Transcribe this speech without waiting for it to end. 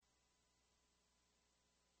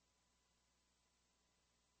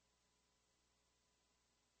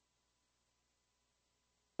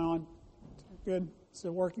On. Good. Is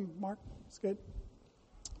it working, Mark? It's good.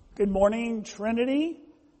 Good morning, Trinity.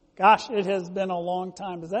 Gosh, it has been a long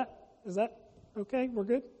time. Is that okay? We're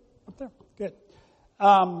good up there? Good.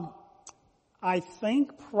 I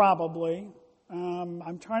think probably,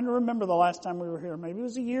 I'm trying to remember the last time we were here. Maybe it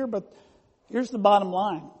was a year, but here's the bottom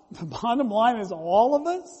line. The bottom line is all of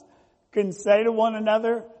us can say to one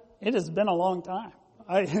another, it has been a long time.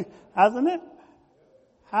 Hasn't it?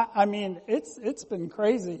 I mean, it's been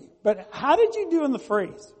crazy. But how did you do in the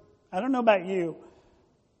freeze? I don't know about you,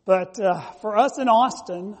 but for us in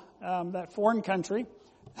Austin, that foreign country,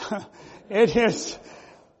 I'm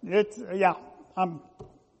a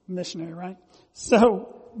missionary, right?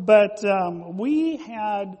 So, but we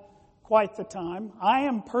had quite the time. I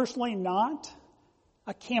am personally not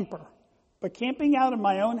a camper, but camping out in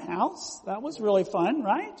my own house, that was really fun,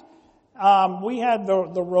 right? We had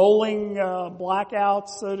the rolling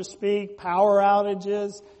blackouts, so to speak, power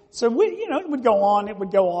outages. So it would go on, it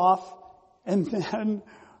would go off, and then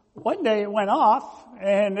one day it went off,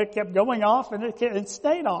 and it kept going off, and it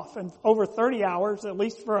stayed off, and over 30 hours, at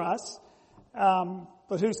least for us.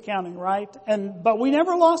 But who's counting, right? But we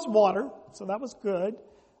never lost water, so that was good.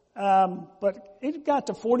 But it got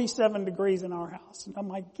to 47 degrees in our house. And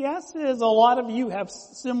my guess is a lot of you have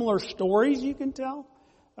similar stories you can tell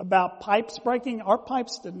about pipes breaking. Our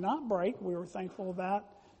pipes did not break. We were thankful of that.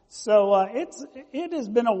 So it has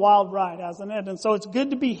been a wild ride, hasn't it? And so it's good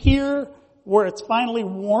to be here where it's finally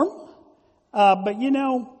warm. But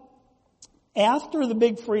after the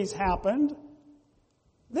big freeze happened,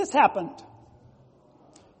 this happened.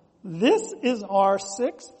 This is our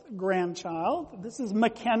 6th grandchild. This is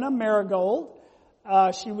McKenna Marigold.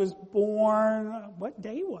 She was born, what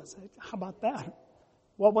day was it? How about that?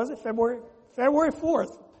 What was it? February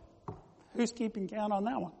 4th. Who's keeping count on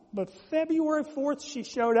that one? But February 4th she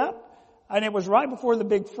showed up, and it was right before the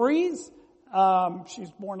big freeze.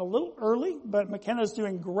 She's born a little early, but McKenna's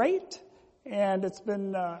doing great, and it's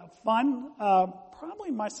been fun.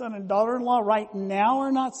 Probably my son and daughter-in-law right now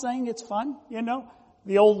are not saying it's fun,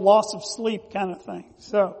 the old loss of sleep kind of thing.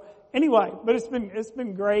 So anyway, but it's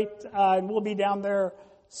been great, and we'll be down there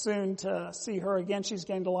soon to see her again. She's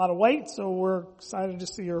gained a lot of weight, so we're excited to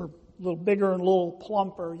see her a little bigger and a little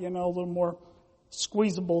plumper, a little more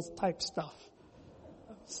squeezable type stuff.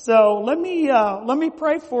 So let me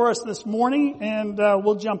pray for us this morning, and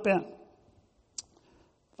we'll jump in.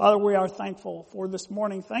 Father, we are thankful for this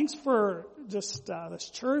morning. Thanks for just this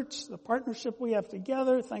church, the partnership we have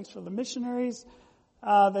together. Thanks for the missionaries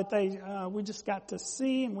that we just got to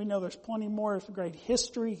see, and we know there's plenty more. There's a great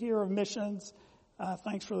history here of missions.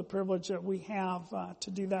 Thanks for the privilege that we have to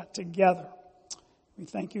do that together. We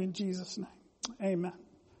thank you in Jesus' name. Amen.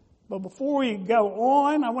 But before we go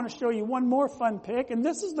on, I want to show you one more fun pic, and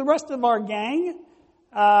this is the rest of our gang.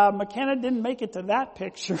 McKenna didn't make it to that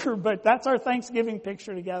picture, but that's our Thanksgiving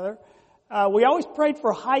picture together. We always prayed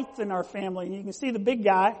for height in our family, and you can see the big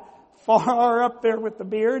guy far up there with the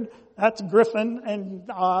beard. That's Griffin, and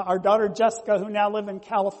our daughter Jessica, who now live in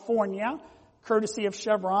California, courtesy of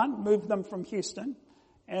Chevron, moved them from Houston.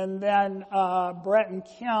 And then Brett and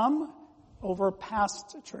Kim over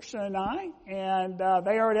past Tricia and I, and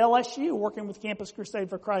they are at LSU working with Campus Crusade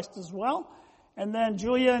for Christ as well. And then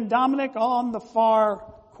Julia and Dominic on the far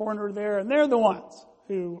corner there, and they're the ones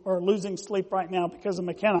who are losing sleep right now because of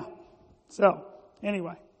McKenna. So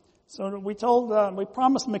anyway, so we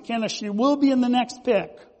promised McKenna she will be in the next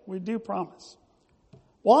pick. We do promise.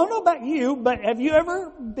 Well, I don't know about you, but have you ever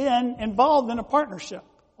been involved in a partnership?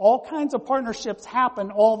 All kinds of partnerships happen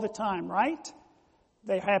all the time, right?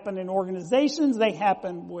 They happen in organizations, they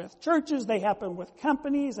happen with churches, they happen with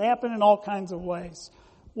companies, they happen in all kinds of ways.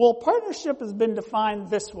 Well, partnership has been defined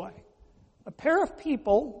this way. A pair of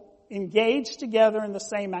people engaged together in the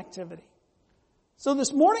same activity. So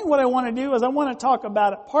this morning what I want to do is I want to talk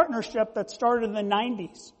about a partnership that started in the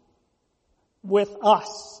 90s with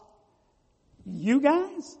us. You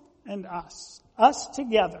guys and us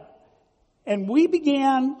together. And we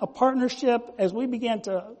began a partnership as we began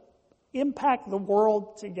to impact the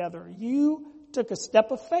world together. You took a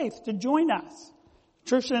step of faith to join us.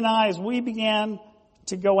 Tricia and I, as we began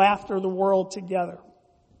to go after the world together.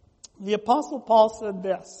 The Apostle Paul said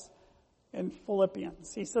this in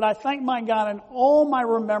Philippians. He said, I thank my God in all my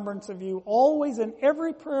remembrance of you, always in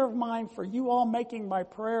every prayer of mine for you all, making my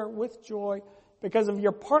prayer with joy because of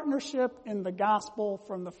your partnership in the gospel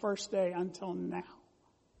from the first day until now.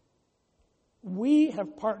 We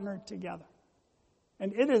have partnered together.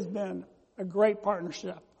 And it has been a great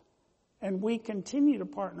partnership. And we continue to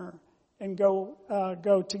partner and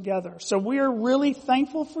go together. So we are really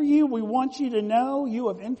thankful for you. We want you to know you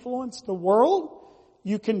have influenced the world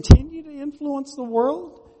You continue to influence the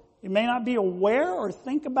world. You may not be aware or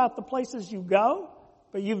think about the places you go,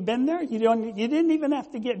 but you've been there. You didn't even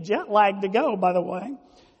have to get jet lagged to go, by the way.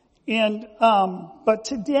 And, but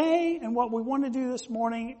today, and what we want to do this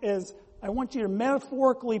morning is I want you to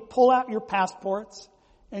metaphorically pull out your passports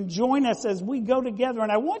and join us as we go together.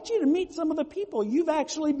 And I want you to meet some of the people you've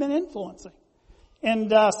actually been influencing.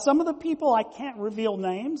 And, some of the people, I can't reveal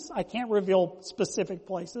names. I can't reveal specific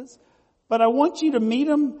places. But I want you to meet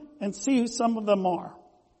them and see who some of them are.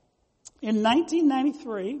 In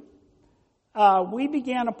 1993, we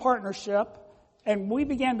began a partnership and we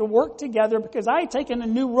began to work together because I had taken a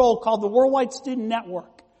new role called the Worldwide Student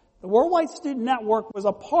Network. The Worldwide Student Network was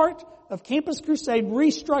a part of Campus Crusade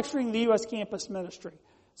restructuring the U.S. campus ministry.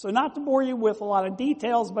 So not to bore you with a lot of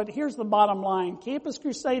details, but here's the bottom line. Campus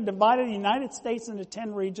Crusade divided the United States into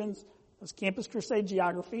 10 regions. It was Campus Crusade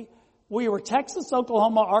geography. We were Texas,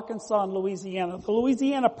 Oklahoma, Arkansas, and Louisiana. The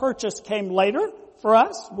Louisiana purchase came later for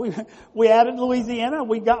us. We added Louisiana.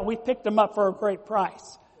 We picked them up for a great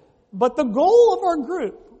price. But the goal of our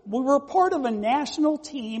group, we were part of a national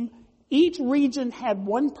team. Each region had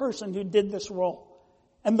one person who did this role.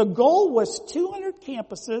 And the goal was 200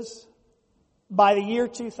 campuses by the year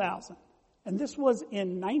 2000. And this was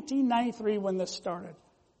in 1993 when this started.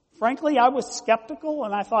 Frankly, I was skeptical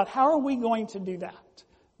and I thought, how are we going to do that?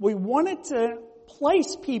 We wanted to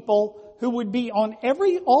place people who would be on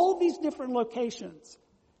all of these different locations.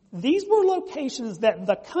 These were locations that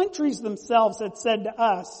the countries themselves had said to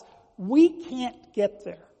us, we can't get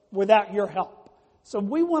there without your help. So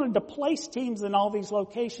we wanted to place teams in all these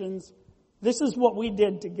locations. This is what we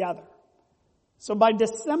did together. So by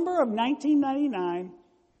December of 1999,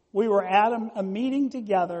 we were at a meeting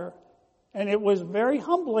together, and it was very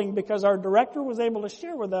humbling because our director was able to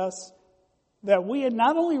share with us that we had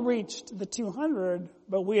not only reached the 200,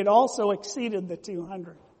 but we had also exceeded the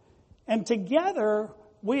 200. And together,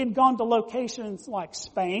 we had gone to locations like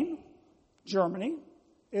Spain, Germany,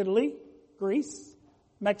 Italy, Greece,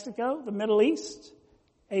 Mexico, the Middle East,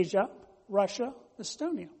 Asia, Russia,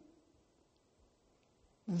 Estonia.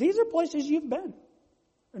 These are places you've been.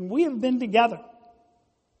 And we have been together.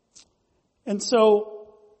 And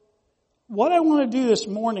so, what I want to do this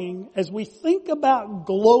morning, as we think about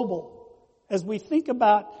global, as we think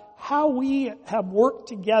about how we have worked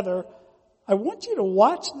together, I want you to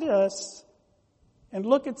watch this and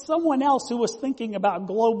look at someone else who was thinking about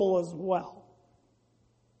global as well.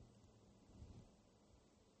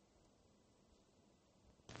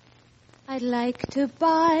 I'd like to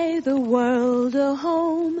buy the world a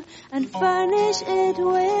home and furnish it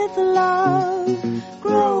with love.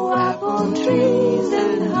 Grow apple trees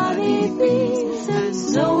and honey bees and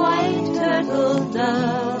snow white turtle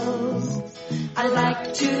doves. I'd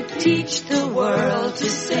like to teach the world to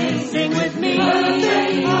sing with me.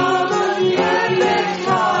 Perfect harmony, perfect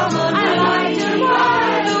harmony. I'd like to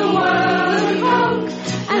buy the world a book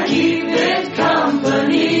and keep it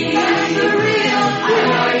company. That's the real thing. I'd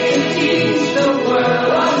like to teach the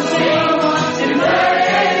world to sing in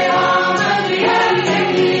perfect harmony,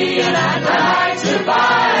 perfectly. And I'd like to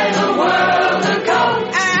buy the world a coat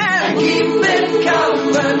and keep it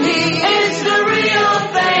company. It's the real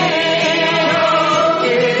thing.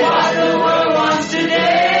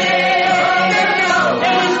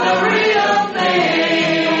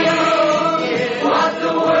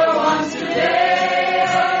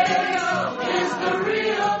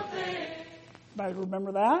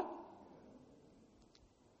 Remember that?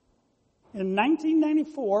 In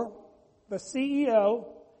 1994, the CEO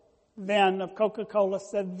then of Coca-Cola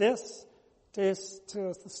said this to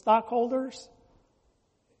the stockholders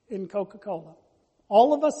in Coca-Cola.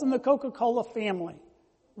 All of us in the Coca-Cola family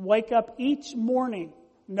wake up each morning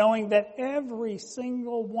knowing that every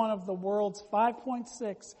single one of the world's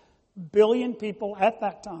 5.6 billion people at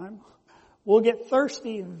that time will get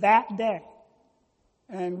thirsty that day.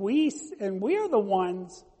 And we are the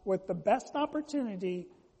ones with the best opportunity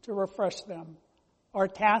to refresh them. Our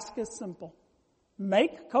task is simple.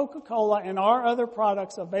 Make Coca-Cola and our other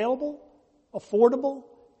products available, affordable,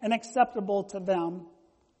 and acceptable to them,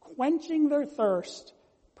 quenching their thirst,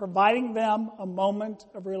 providing them a moment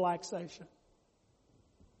of relaxation.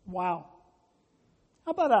 Wow.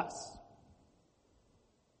 How about us?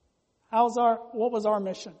 What was our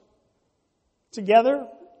mission? Together,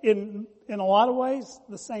 in a lot of ways,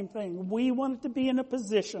 the same thing. We wanted to be in a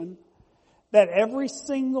position that every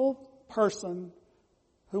single person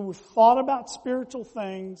who thought about spiritual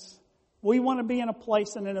things, we want to be in a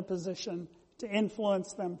place and in a position to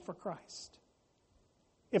influence them for Christ.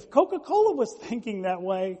 If Coca-Cola was thinking that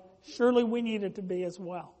way, surely we needed to be as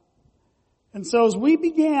well. And so as we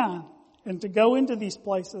began and to go into these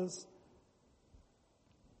places.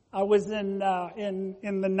 I was in the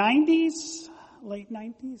 90s, late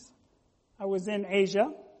 90s. I was in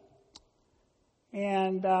Asia,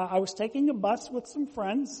 and I was taking a bus with some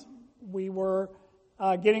friends. We were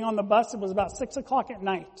getting on the bus. It was about 6 o'clock at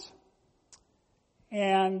night.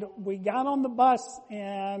 And we got on the bus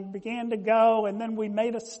and began to go, and then we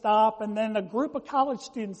made a stop, and then a group of college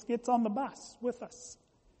students gets on the bus with us.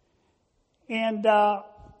 And it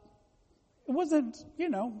wasn't,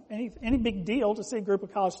 any big deal to see a group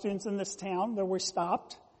of college students in this town that we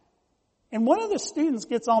stopped. And one of the students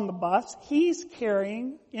gets on the bus. He's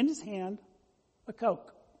carrying in his hand a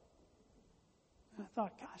Coke. And I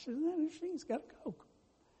thought, gosh, isn't that interesting? He's got a Coke.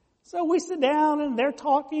 So we sit down and they're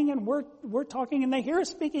talking and we're talking and they hear us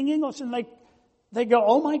speaking English and they go,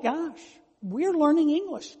 oh my gosh, we're learning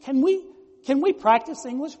English. Can we practice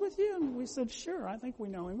English with you? And we said, sure, I think we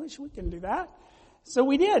know English. We can do that. So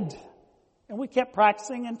we did. And we kept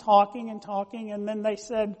practicing and talking. And then they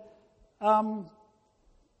said,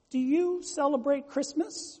 do you celebrate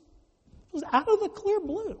Christmas? It was out of the clear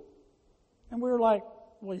blue. And we were like,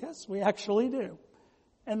 well, yes, we actually do.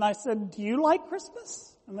 And I said, do you like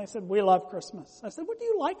Christmas? And they said, we love Christmas. I said, what do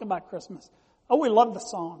you like about Christmas? Oh, we love the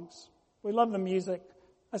songs. We love the music.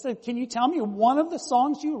 I said, can you tell me one of the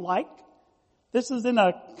songs you like? This is in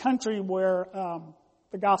a country where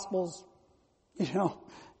the gospel's,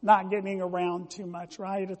 not getting around too much,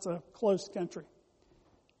 right? It's a closed country.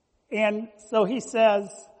 And so he says,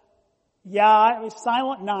 yeah, it was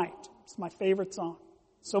Silent Night. It's my favorite song.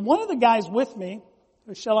 So one of the guys with me,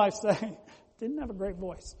 who shall I say, didn't have a great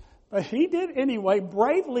voice, but he did anyway,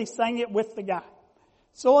 bravely sang it with the guy.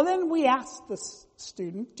 So then we asked this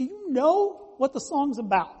student, do you know what the song's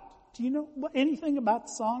about? Do you know anything about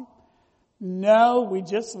the song? No, we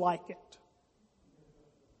just like it.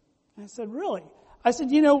 I said, really? I said,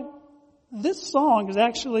 this song is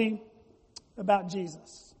actually about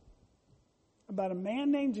Jesus. About a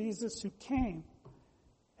man named Jesus who came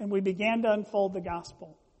and we began to unfold the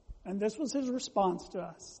gospel. And this was his response to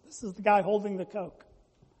us. This is the guy holding the Coke.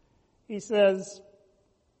 He says,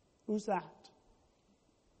 who's that?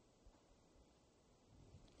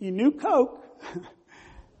 You knew Coke.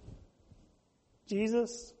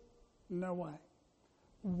 Jesus? No way.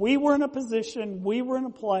 We were in a position, we were in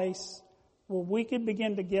a place where we could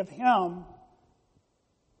begin to give him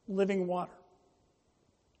living water.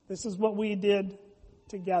 This is what we did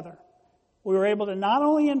together. We were able to not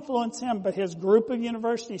only influence him, but his group of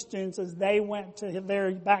university students as they went to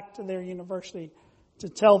back to their university to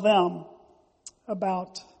tell them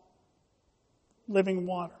about living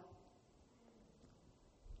water.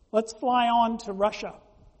 Let's fly on to Russia.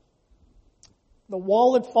 The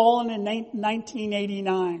wall had fallen in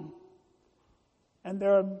 1989.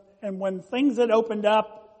 And when things had opened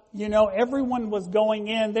up, everyone was going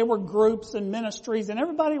in. There were groups and ministries and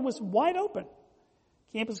everybody was wide open.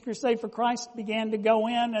 Campus Crusade for Christ began to go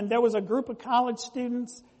in, and there was a group of college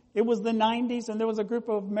students. It was the 90s, and there was a group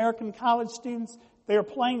of American college students. They were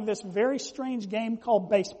playing this very strange game called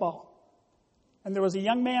baseball. And there was a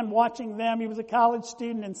young man watching them. He was a college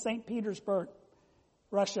student in St. Petersburg,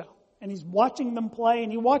 Russia. And he's watching them play,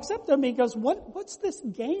 and he walks up to them and he goes, what's this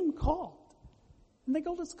game called? And they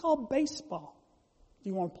go, it's called baseball. Do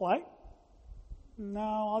you want to play?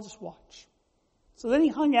 No, I'll just watch. So then he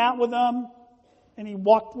hung out with them. And he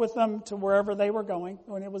walked with them to wherever they were going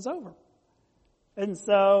when it was over. And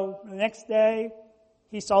so the next day,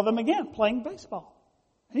 he saw them again playing baseball.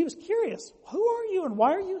 And he was curious, who are you and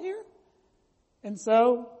why are you here? And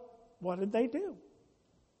so what did they do?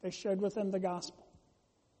 They shared with him the gospel.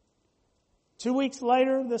 2 weeks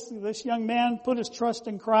later, this young man put his trust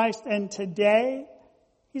in Christ, and today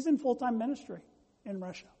he's in full-time ministry in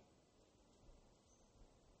Russia.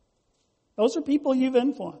 Those are people you've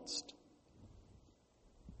influenced.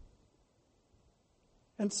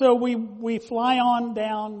 And so we fly on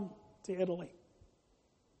down to Italy.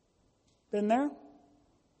 Been there?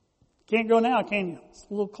 Can't go now, can you? It's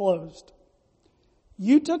a little closed.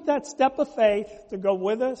 You took that step of faith to go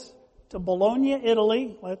with us to Bologna,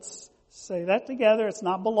 Italy. Let's say that together. It's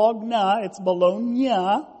not Bologna, it's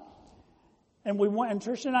Bologna. And we went, and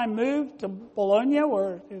Tricia and I moved to Bologna,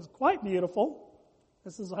 where it was quite beautiful.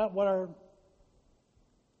 This is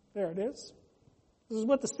there it is. This is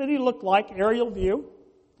what the city looked like, aerial view.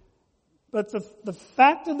 But the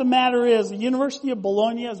fact of the matter is, the University of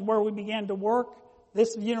Bologna is where we began to work.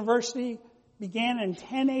 This university began in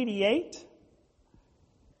 1088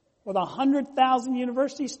 with 100,000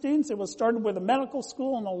 university students. It was started with a medical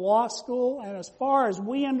school and a law school. And as far as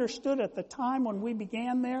we understood at the time when we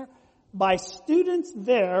began there, by students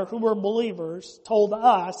there who were believers, told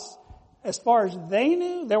us as far as they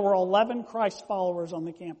knew, there were 11 Christ followers on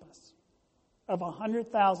the campus of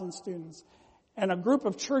 100,000 students. And a group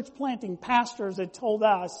of church planting pastors had told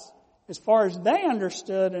us, as far as they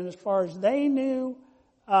understood and as far as they knew,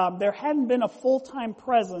 there hadn't been a full-time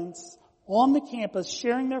presence on the campus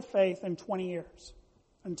sharing their faith in 20 years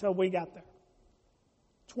until we got there.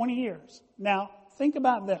 20 years. Now, think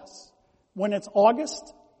about this. When it's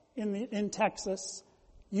August in Texas,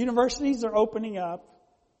 universities are opening up.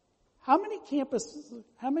 How many campuses,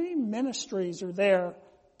 how many ministries are there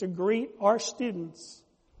to greet our students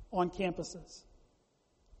on campuses?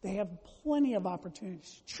 They have plenty of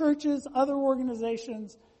opportunities. Churches, other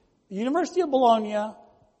organizations. The University of Bologna,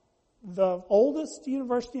 the oldest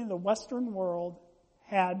university in the Western world,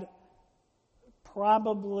 had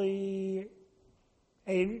probably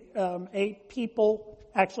eight people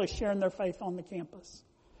actually sharing their faith on the campus.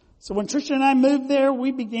 So when Tricia and I moved there,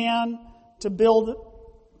 we began to build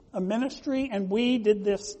a ministry, and we did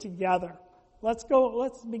this together. Let's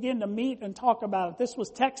begin to meet and talk about it. This was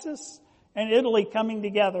Texas and Italy coming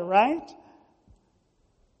together, right?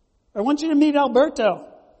 I want you to meet Alberto.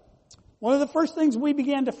 One of the first things we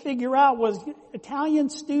began to figure out was Italian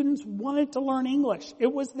students wanted to learn English.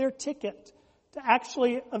 It was their ticket to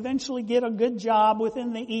actually eventually get a good job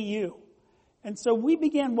within the EU. And so we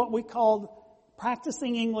began what we called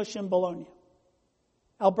practicing English in Bologna.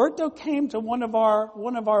 Alberto came to one of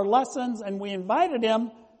our lessons, and we invited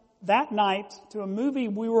him that night to a movie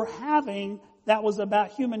we were having that was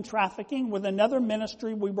about human trafficking with another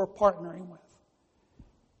ministry we were partnering with.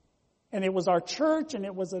 And it was our church, and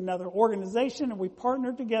it was another organization, and we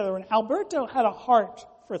partnered together. And Alberto had a heart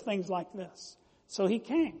for things like this. So he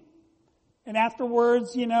came. And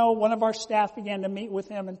afterwards, one of our staff began to meet with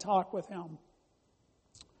him and talk with him.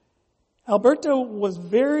 Alberto was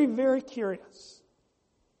very, very curious.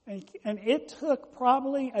 And it took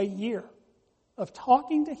probably a year of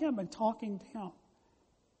talking to him.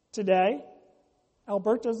 Today,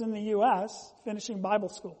 Alberto's in the U.S. finishing Bible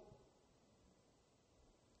school.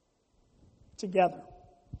 Together.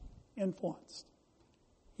 Influenced.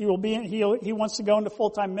 He wants to go into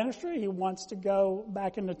full-time ministry. He wants to go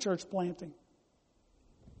back into church planting.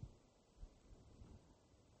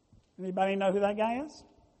 Anybody know who that guy is?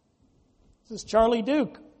 This is Charlie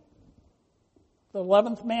Duke, the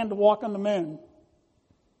 11th man to walk on the moon.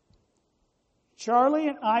 Tricia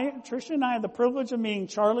and I had the privilege of meeting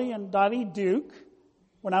Charlie and Dottie Duke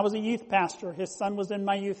when I was a youth pastor. His son was in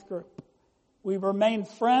my youth group. We remained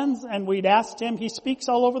friends, and we'd asked him, he speaks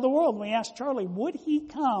all over the world. We asked Charlie, would he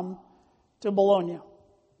come to Bologna?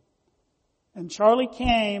 And Charlie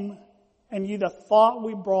came, and you'd have thought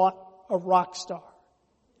we brought a rock star.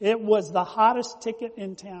 It was the hottest ticket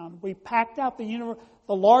in town. We packed out the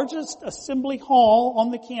largest assembly hall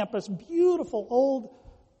on the campus, beautiful old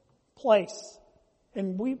place.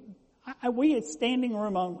 And we had standing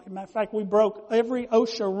room only. Matter of fact, we broke every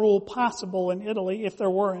OSHA rule possible in Italy, if there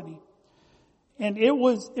were any. And it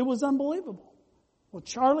was unbelievable. Well,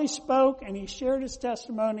 Charlie spoke, and he shared his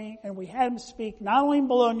testimony, and we had him speak not only in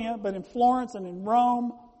Bologna, but in Florence and in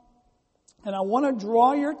Rome. And I want to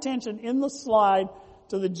draw your attention in the slide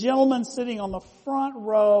to the gentleman sitting on the front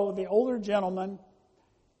row, the older gentleman.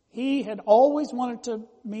 He had always wanted to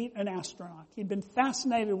meet an astronaut. He'd been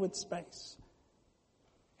fascinated with space.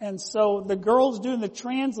 And so the girls doing the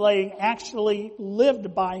translating actually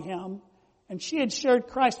lived by him. And she had shared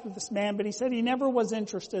Christ with this man, but he said he never was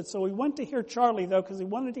interested. So he went to hear Charlie, though, because he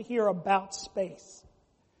wanted to hear about space.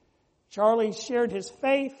 Charlie shared his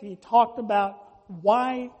faith. He talked about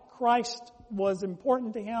why Christ was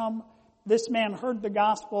important to him. This man heard the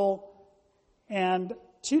gospel, and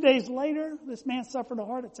 2 days later, this man suffered a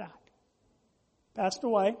heart attack. Passed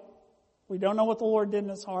away. We don't know what the Lord did in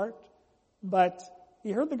his heart, but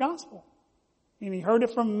he heard the gospel. And he heard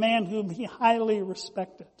it from a man whom he highly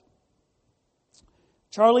respected.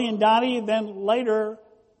 Charlie and Dottie, then later,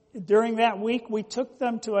 during that week, we took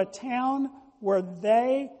them to a town where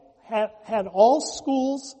they had all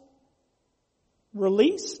schools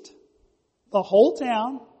released, the whole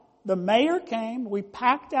town. The mayor came. We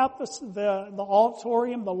packed out the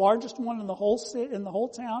auditorium, the largest one in the whole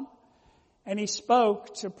town, and he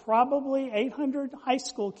spoke to probably 800 high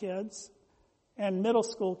school kids and middle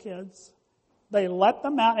school kids. They let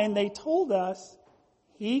them out, and they told us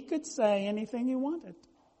he could say anything he wanted,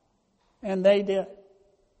 and they did.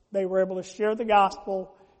 They were able to share the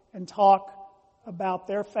gospel and talk about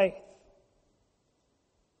their faith.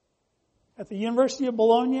 At the University of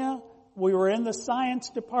Bologna, we were in the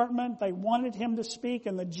science department. They wanted him to speak,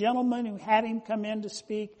 and the gentleman who had him come in to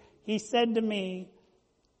speak, he said to me,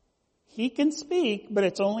 he can speak, but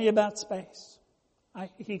it's only about space.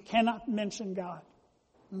 He cannot mention God.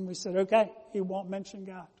 And we said, okay, he won't mention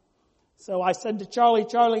God. So I said to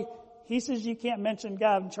Charlie, he says you can't mention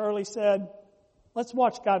God. And Charlie said, let's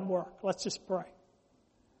watch God work. Let's just pray.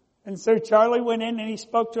 And so Charlie went in and he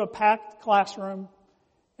spoke to a packed classroom.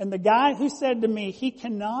 And the guy who said to me, he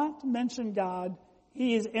cannot mention God,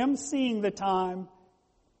 he is emceeing the time.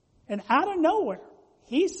 And out of nowhere,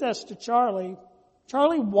 he says to Charlie,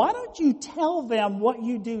 why don't you tell them what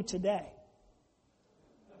you do today?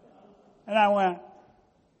 And I went,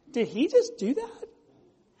 did he just do that?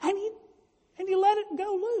 And he let it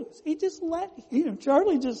go loose. He just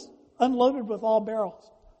Charlie just unloaded with all barrels.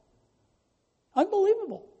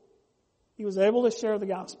 Unbelievable. He was able to share the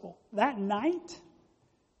gospel. That night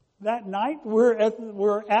we're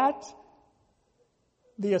at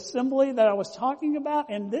the assembly that I was talking about,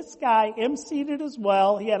 and this guy emceed it as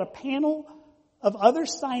well. He had a panel of other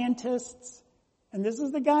scientists, and this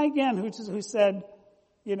is the guy again who said,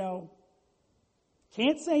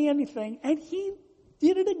 can't say anything, and he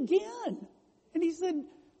did it again. And he said,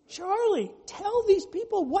 Charlie, tell these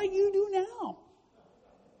people what you do now.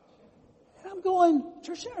 And I'm going,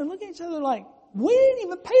 Trishna, looking at each other like, we didn't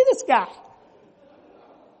even pay this guy.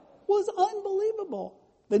 It was unbelievable.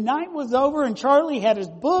 The night was over and Charlie had his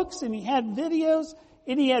books and he had videos,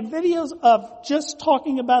 and he had videos of just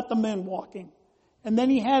talking about the moonwalking. And then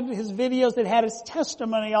he had his videos that had his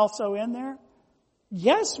testimony also in there.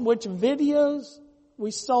 Guess which videos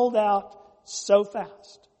we sold out so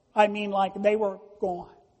fast? I mean, like they were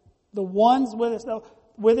gone. The ones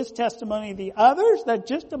with his testimony, the others that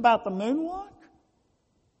just about the moonwalk,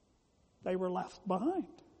 they were left behind.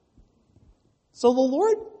 So the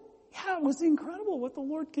Lord, it was incredible what the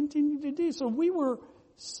Lord continued to do. So we were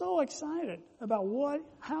so excited about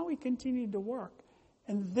how He continued to work.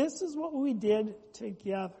 And this is what we did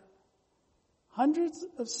together. Hundreds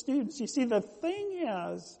of students. You see, the thing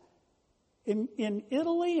is, in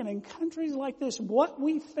Italy and in countries like this, what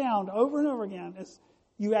we found over and over again is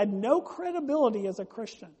you had no credibility as a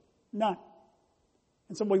Christian. None.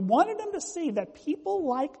 And so we wanted them to see that people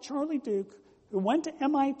like Charlie Duke, who went to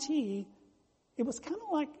MIT, it was kind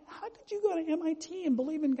of like, how could you go to MIT and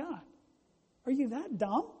believe in God? Are you that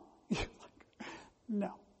dumb?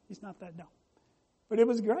 No, he's not that dumb. But it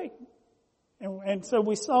was great. And so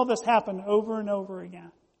we saw this happen over and over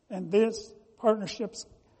again. And this partnership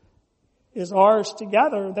is ours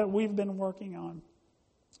together that we've been working on.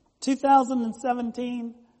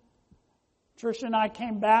 2017, Tricia and I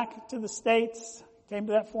came back to the States, came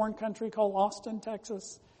to that foreign country called Austin,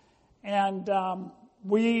 Texas. And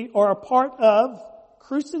we are a part of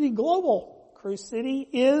Cru City Global. Cru City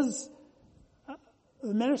is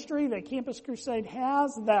the ministry that Campus Crusade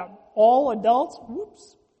has that all adults,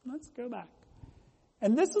 let's go back.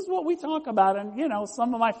 And this is what we talk about. And,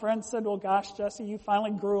 some of my friends said, well, gosh, Jesse, you finally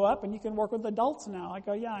grew up and you can work with adults now. I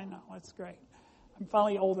go, yeah, I know. That's great. I'm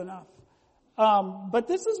finally old enough. But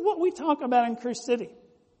this is what we talk about in Cru City,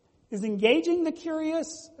 is engaging the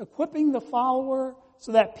curious, equipping the follower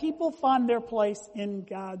so that people find their place in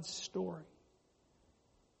God's story.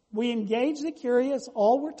 We engage the curious.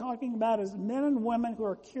 All we're talking about is men and women who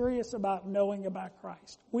are curious about knowing about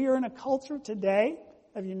Christ. We are in a culture today,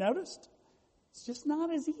 have you noticed? It's just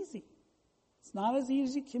not as easy. It's not as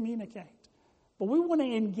easy to communicate. But we want to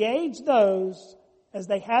engage those as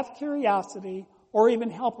they have curiosity or even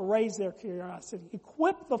help raise their curiosity.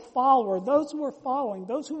 Equip the follower, those who are following,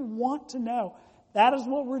 those who want to know. That is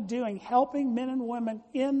what we're doing, helping men and women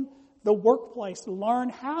in the workplace learn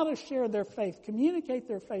how to share their faith, communicate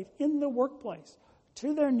their faith in the workplace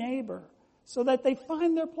to their neighbor so that they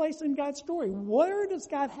find their place in God's story. Where does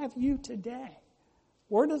God have you today?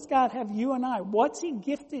 Where does God have you and I? What's He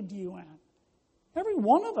gifted you in? Every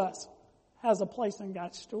one of us has a place in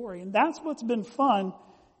God's story. And that's what's been fun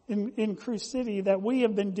in Cru City that we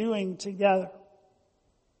have been doing together.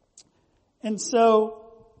 And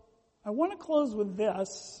so I want to close with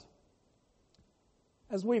this.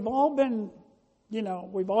 As we've all been,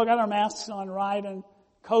 we've all got our masks on, right? And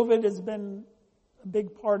COVID has been a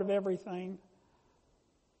big part of everything.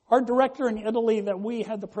 Our director in Italy that we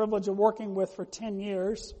had the privilege of working with for 10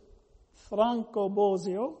 years, Franco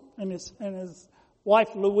Bosio, and his wife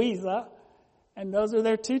Luisa, and those are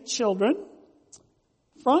their two children.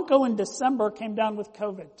 Franco in December came down with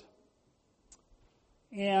COVID.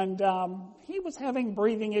 And he was having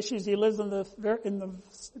breathing issues. He lives in the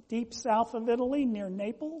deep south of Italy, near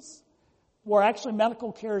Naples, where actually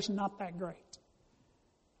medical care is not that great.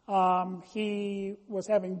 He was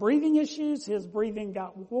having breathing issues. His breathing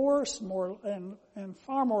got worse, and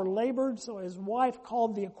far more labored. So his wife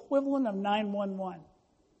called the equivalent of 911.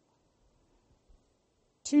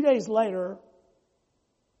 2 days later,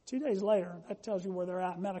 2 days later, that tells you where they're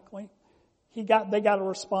at medically. They got a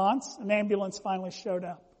response. An ambulance finally showed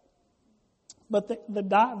up. But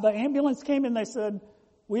the ambulance came and they said,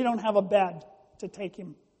 we don't have a bed to take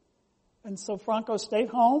him. And so Franco stayed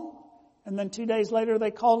home. And then 2 days later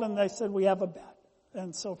they called and they said, we have a bed.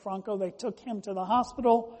 And so Franco, they took him to the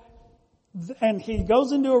hospital. And he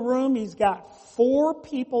goes into a room. He's got 4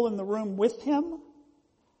 people in the room with him.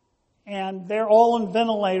 And they're all on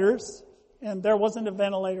ventilators. And there wasn't a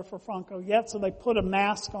ventilator for Franco yet. So they put a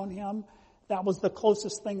mask on him. That was the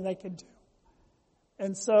closest thing they could do.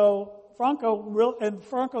 And so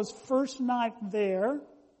Franco's first night there,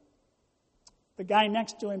 the guy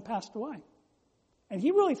next to him passed away. And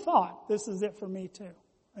he really thought, this is it for me too.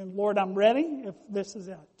 And Lord, I'm ready if this is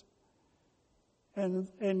it.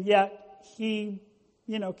 And yet he,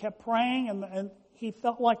 kept praying and he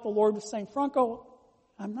felt like the Lord was saying, Franco,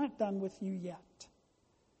 I'm not done with you yet.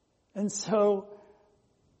 And so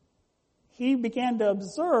he began to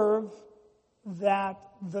observe that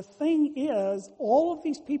the thing is, all of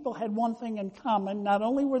these people had one thing in common. Not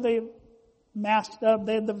only were they masked up,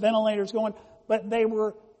 they had the ventilators going, but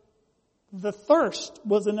the thirst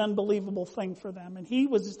was an unbelievable thing for them. And he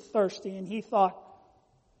was thirsty and he thought,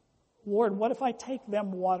 Lord, what if I take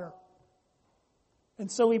them water?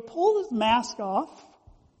 And so he pulled his mask off.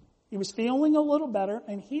 He was feeling a little better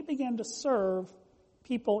and he began to serve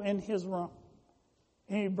people in his room.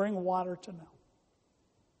 And he'd bring water to them.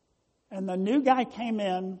 And the new guy came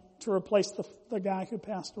in to replace the guy who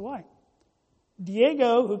passed away.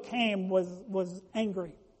 Diego, who came, was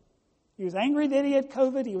angry. He was angry that he had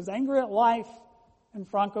COVID. He was angry at life. And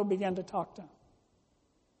Franco began to talk to him.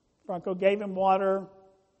 Franco gave him water.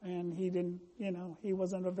 And he didn't, he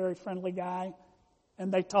wasn't a very friendly guy.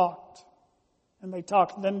 And they talked. And they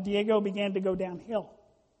talked. Then Diego began to go downhill.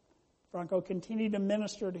 Franco continued to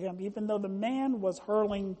minister to him, even though the man was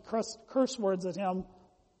hurling curse words at him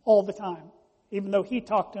all the time, even though he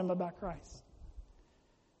talked to him about Christ.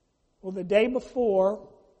 Well, the day before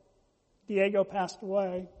Diego passed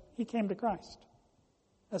away, he came to Christ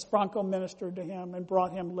as Franco ministered to him and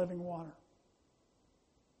brought him living water.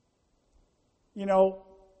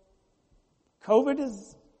 COVID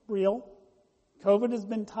is real. COVID has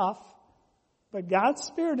been tough, but God's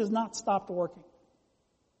Spirit has not stopped working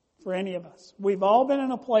for any of us. We've all been in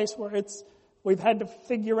a place where we've had to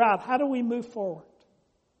figure out, how do we move forward?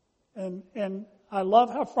 And I love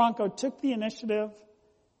how Franco took the initiative,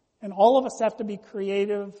 and all of us have to be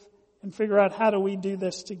creative and figure out, how do we do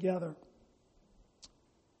this together?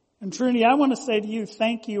 And Trinity, I want to say to you,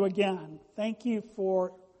 thank you again. Thank you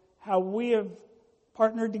for how we have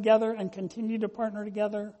partnered together and continue to partner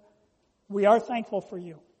together. We are thankful for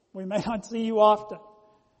you. We may not see you often,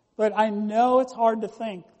 but I know it's hard to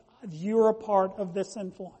think you're a part of this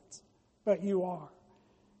influence, but you are.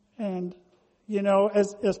 And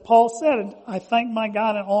as Paul said, I thank my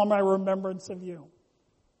God in all my remembrance of you.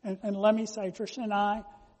 And let me say, Tricia and I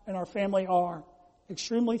and our family are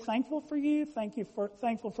extremely thankful for you.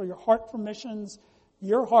 Thankful for your heart for missions,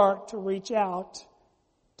 your heart to reach out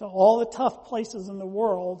to all the tough places in the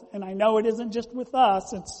world. And I know it isn't just with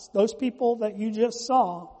us. It's those people that you just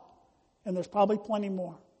saw. And there's probably plenty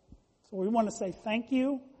more. So we want to say thank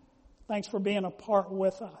you. Thanks for being a part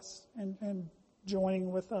with us and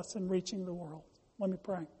joining with us in reaching the world. Let me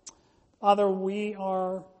pray. Father, we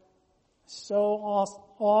are so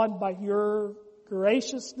awed by your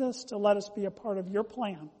graciousness to let us be a part of your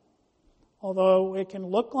plan. Although it can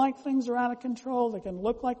look like things are out of control, it can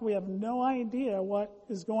look like we have no idea what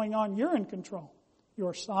is going on, you're in control.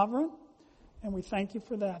 You're sovereign, and we thank you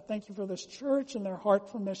for that. Thank you for this church and their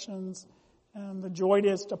heart for missions, and the joy it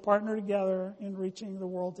is to partner together in reaching the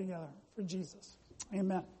world together for Jesus.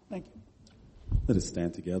 Amen. Thank you. Let us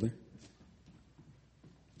stand together.